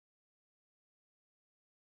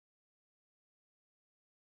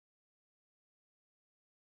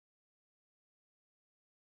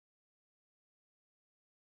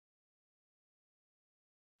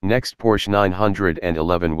Next, Porsche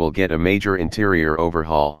 911 will get a major interior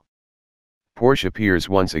overhaul. Porsche appears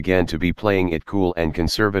once again to be playing it cool and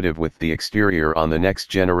conservative with the exterior on the next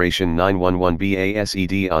generation 911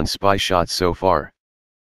 BASED on spy shots so far.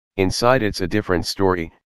 Inside it's a different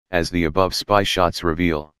story, as the above spy shots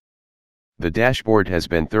reveal. The dashboard has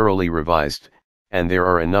been thoroughly revised, and there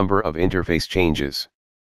are a number of interface changes.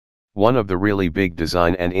 One of the really big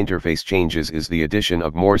design and interface changes is the addition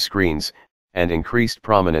of more screens, and increased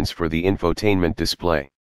prominence for the infotainment display.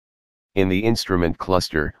 In the instrument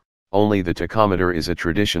cluster, only the tachometer is a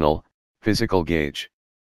traditional, physical gauge.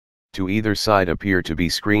 To either side appear to be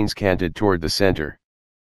screens canted toward the center.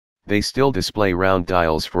 They still display round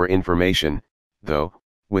dials for information, though,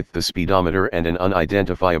 with the speedometer and an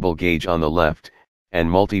unidentifiable gauge on the left, and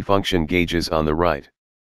multifunction gauges on the right.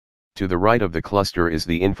 To the right of the cluster is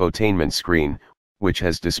the infotainment screen, which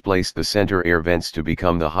has displaced the center air vents to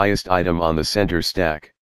become the highest item on the center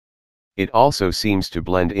stack. It also seems to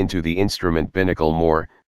blend into the instrument binnacle more,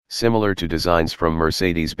 similar to designs from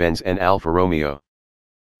Mercedes-Benz and Alfa Romeo.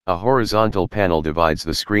 A horizontal panel divides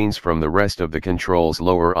the screens from the rest of the controls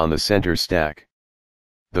lower on the center stack.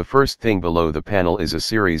 The first thing below the panel is a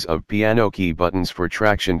series of piano key buttons for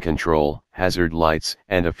traction control, hazard lights,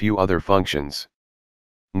 and a few other functions.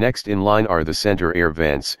 Next in line are the center air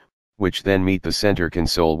vents, which then meet the center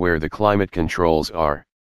console where the climate controls are.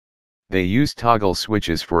 They use toggle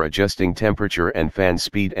switches for adjusting temperature and fan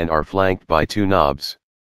speed and are flanked by two knobs.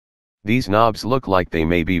 These knobs look like they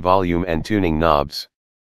may be volume and tuning knobs.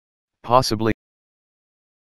 Possibly